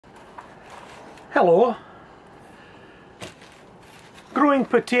Hello. Growing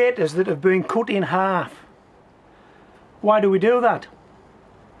potatoes that have been cut in half. Why do we do that?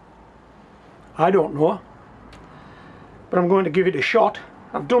 I don't know, but I'm going to give it a shot.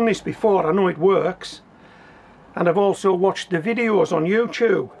 I've done this before, I know it works, and I've also watched the videos on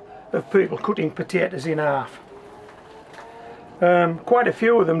YouTube of people cutting potatoes in half. Quite a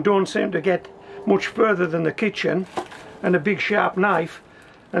few of them don't seem to get much further than the kitchen and a big sharp knife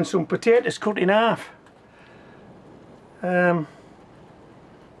and some potatoes cut in half. But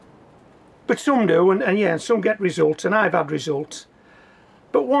some do, and yeah, and some get results, and I've had results.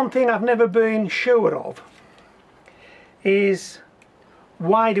 But one thing I've never been sure of is,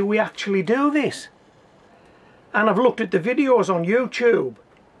 why do we actually do this? And I've looked at the videos on YouTube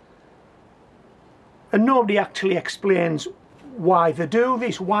and nobody actually explains why they do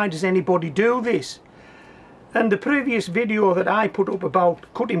this. Why does anybody do this? And the previous video that I put up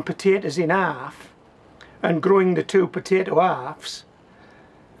about cutting potatoes in half and growing the two potato halves,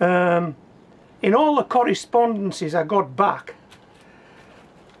 in all the correspondences I got back,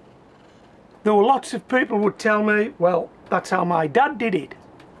 there were lots of people would tell me, well, that's how my dad did it.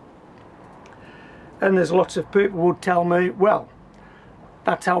 And there's lots of people would tell me, well,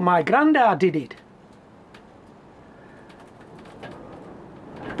 that's how my granddad did it.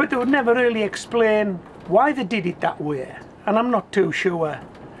 But they would never really explain why they did it that way, and I'm not too sure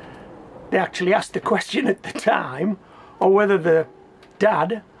they actually asked the question at the time, or whether the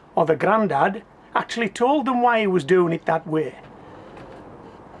dad or the granddad actually told them why he was doing it that way.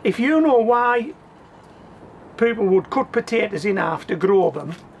 If you know why people would cut potatoes in half to grow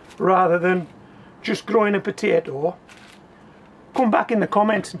them rather than just growing a potato, come back in the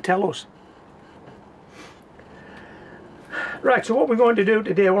comments and tell us. Right, so what we're going to do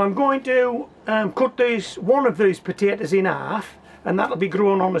today, well, I'm going to cut one of these potatoes in half, and that'll be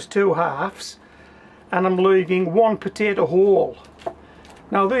grown on as two halves, and I'm leaving one potato whole.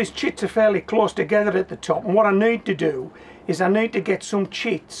 Now these chits are fairly close together at the top, and what I need to do is I need to get some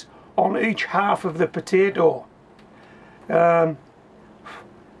chits on each half of the potato. So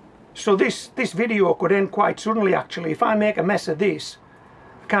this video could end quite suddenly actually. If I make a mess of this,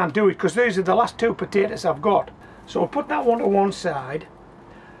 I can't do it, because these are the last two potatoes I've got. So I'll put that one to one side,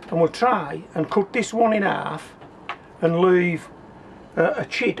 and we'll try and cut this one in half and leave a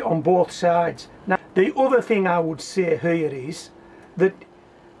chit on both sides. Now the other thing I would say here is that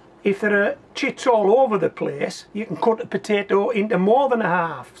if there are chits all over the place, you can cut a potato into more than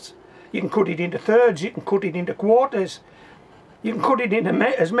halves. You can cut it into thirds, you can cut it into quarters, you can cut it into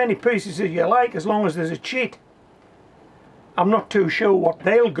as many pieces as you like, as long as there's a chit. I'm not too sure what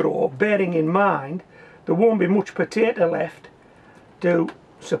they'll grow, bearing in mind there won't be much potato left to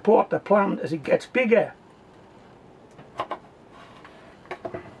support the plant as it gets bigger.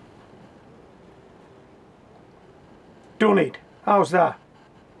 Done it. How's that?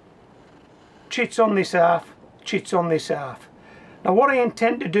 Chits on this half, chits on this half. Now what I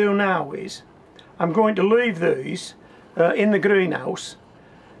intend to do now is I'm going to leave these in the greenhouse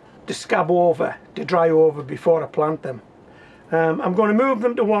to scab over, to dry over before I plant them. I'm going to move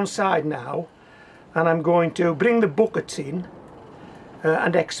them to one side now, and I'm going to bring the buckets in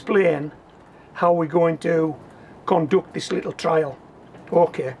and explain how we're going to conduct this little trial.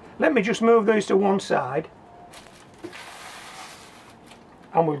 Okay, let me just move these to one side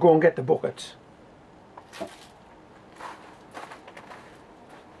and we'll go and get the buckets.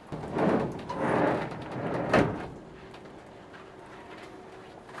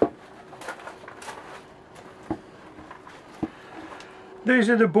 These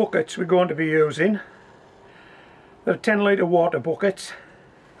are the buckets we're going to be using. They're 10 litre water buckets.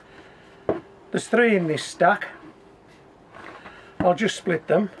 There's 3 in this stack. I'll just split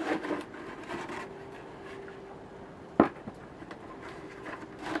them.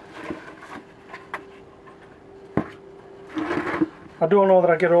 I don't know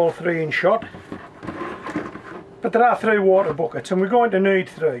that I get all 3 in shot, but there are 3 water buckets and we're going to need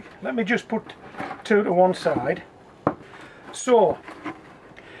 3. Let me just put 2 to one side. So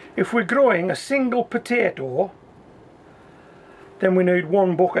if we're growing a single potato, then we need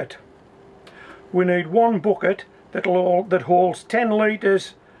 1 bucket. We need 1 bucket that holds 10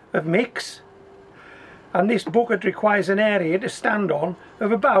 litres of mix, and this bucket requires an area to stand on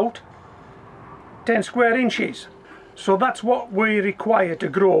of about 10 square inches. So that's what we require to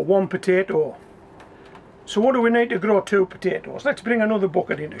grow 1 potato. So what do we need to grow 2 potatoes? Let's bring another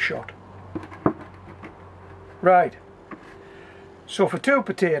bucket into shot. Right. So for 2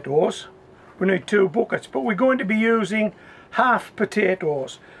 potatoes we need 2 buckets, but we're going to be using half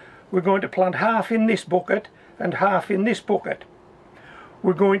potatoes. We're going to plant half in this bucket and half in this bucket.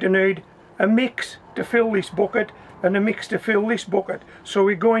 We're going to need a mix to fill this bucket and a mix to fill this bucket. So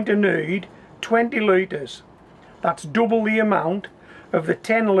we're going to need 20 litres. That's double the amount of the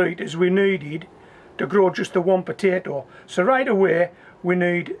 10 litres we needed to grow just the one potato. So right away we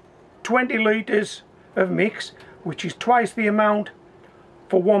need 20 litres of mix, which is twice the amount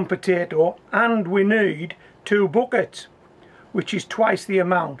for one potato, and we need 2 buckets, which is twice the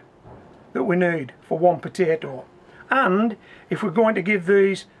amount that we need for one potato. And if we're going to give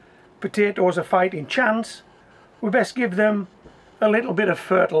these potatoes a fighting chance, we best give them a little bit of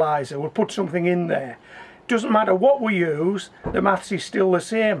fertiliser. We'll put something in there. Doesn't matter what we use, the maths is still the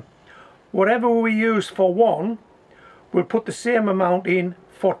same. Whatever we use for one, we'll put the same amount in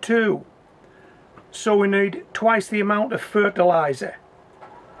for 2. So we need twice the amount of fertiliser.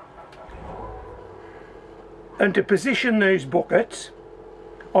 And to position these buckets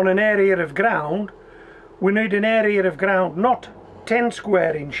on an area of ground, we need an area of ground not 10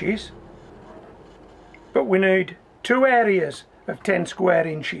 square inches, but we need 2 areas of 10 square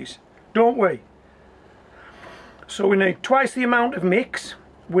inches, don't we? So we need twice the amount of mix,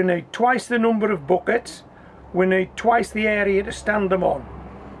 we need twice the number of buckets, we need twice the area to stand them on.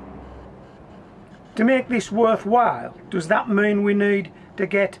 To make this worthwhile, does that mean we need to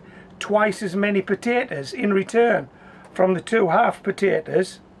get twice as many potatoes in return from the 2 half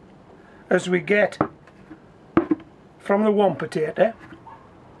potatoes as we get from the 1 potato?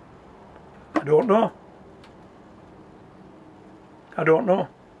 I don't know. I don't know.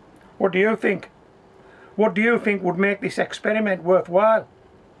 What do you think? What do you think would make this experiment worthwhile?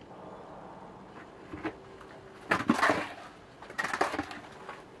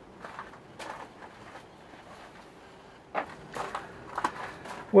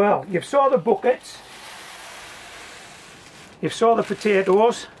 Well, you've saw the buckets, you've saw the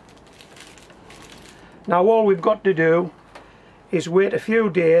potatoes. Now all we've got to do is wait a few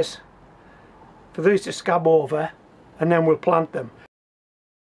days for these to scab over, and then we'll plant them.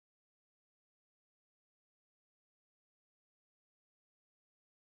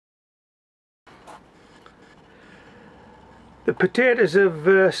 The potatoes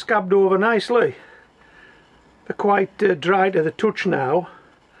have scabbed over nicely. They're quite dry to the touch now.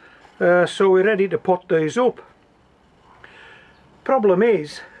 So we're ready to pot these up. Problem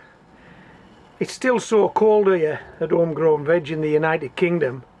is, it's still so cold here at Homegrown Veg in the United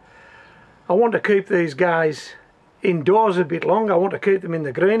Kingdom. I want to keep these guys indoors a bit longer. I want to keep them in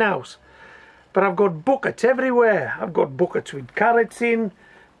the greenhouse. But I've got buckets everywhere. I've got buckets with carrots in,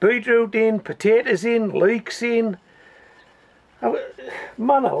 beetroot in, potatoes in, leeks in.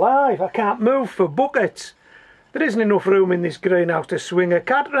 Man alive, I can't move for buckets. There isn't enough room in this greenhouse to swing a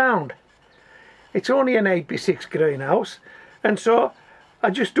cat round. It's only an 8x6 greenhouse, and so I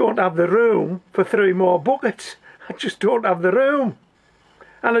just don't have the room for 3 more buckets. I just don't have the room.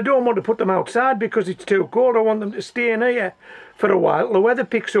 And I don't want to put them outside because it's too cold. I want them to stay in here for a while till the weather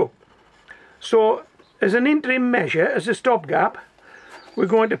picks up. So as an interim measure, as a stopgap, we're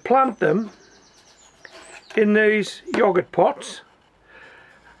going to plant them in these yoghurt pots.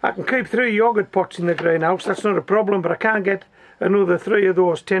 I can keep 3 yoghurt pots in the greenhouse, that's not a problem, but I can't get another 3 of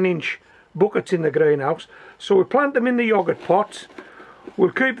those 10-inch buckets in the greenhouse. So we plant them in the yoghurt pots. We'll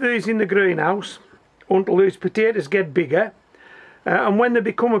keep these in the greenhouse until these potatoes get bigger, and when they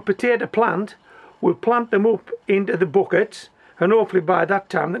become a potato plant, we'll plant them up into the buckets, and hopefully by that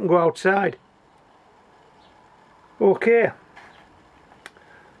time they can go outside. Okay,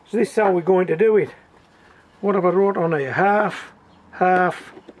 so this is how we're going to do it. What have I wrote on here? Half,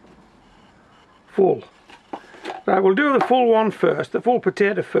 half, full. Right, we'll do the full one first, the full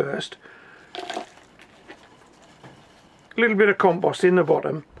potato first. A little bit of compost in the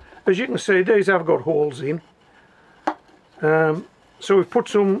bottom. As you can see, these have got holes in. So we've put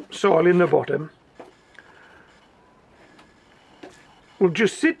some soil in the bottom. We'll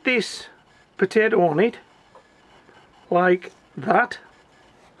just sit this potato on it, like that.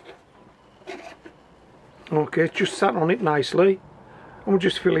 Okay, it's just sat on it nicely. And we'll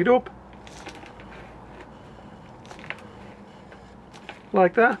just fill it up.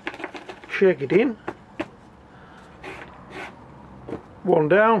 Like that. Shake it in. One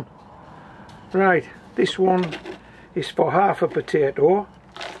down. Right, this one is for half a potato.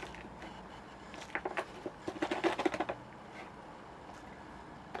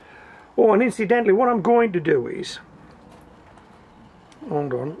 Oh, and incidentally, what I'm going to do is,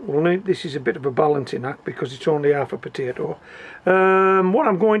 hold on, we'll need, this is a bit of a balancing act because it's only half a potato. What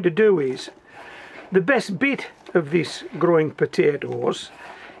I'm going to do is, the best bit of this growing potatoes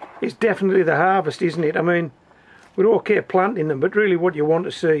is definitely the harvest, isn't it? I mean, we're okay planting them, but really what you want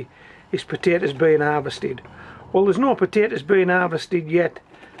to see is potatoes being harvested. Well, there's no potatoes being harvested yet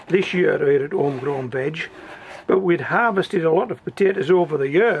this year here at Homegrown Veg, but we'd harvested a lot of potatoes over the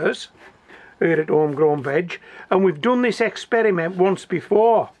years here at Homegrown Veg, and we've done this experiment once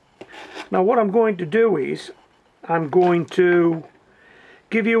before. Now what I'm going to do is I'm going to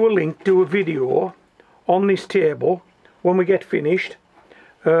give you a link to a video on this table when we get finished,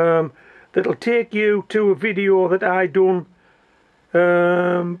 that'll take you to a video that I done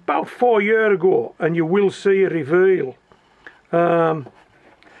about 4 years ago, and you will see a reveal. And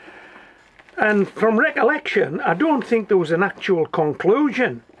from recollection, I don't think there was an actual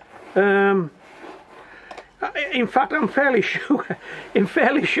conclusion. In fact, I'm fairly sure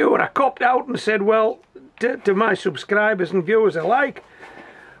I copped out and said, well, to my subscribers and viewers alike,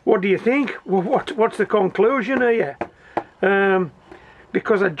 what do you think? Well, what's the conclusion here?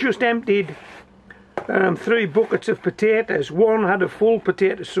 Because I just emptied 3 buckets of potatoes. 1 had a full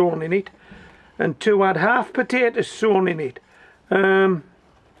potato sown in it, and 2 had half potatoes sown in it.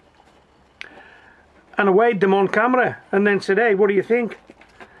 And I weighed them on camera and then said, hey, what do you think?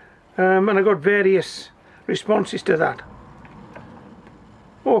 And I got various responses to that.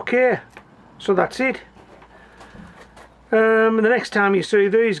 Okay, so that's it. The next time you see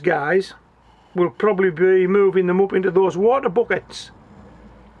these guys, we'll probably be moving them up into those water buckets,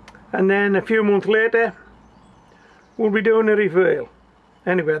 and then a few months later we'll be doing a reveal.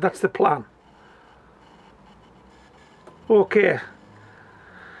 Anyway, that's the plan. Okay,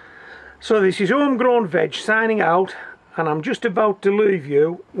 so this is Homegrown Veg signing out, and I'm just about to leave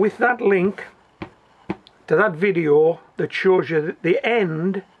you with that link to that video that shows you the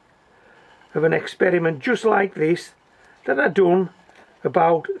end of an experiment just like this that I done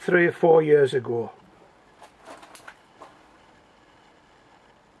about 3 or 4 years ago.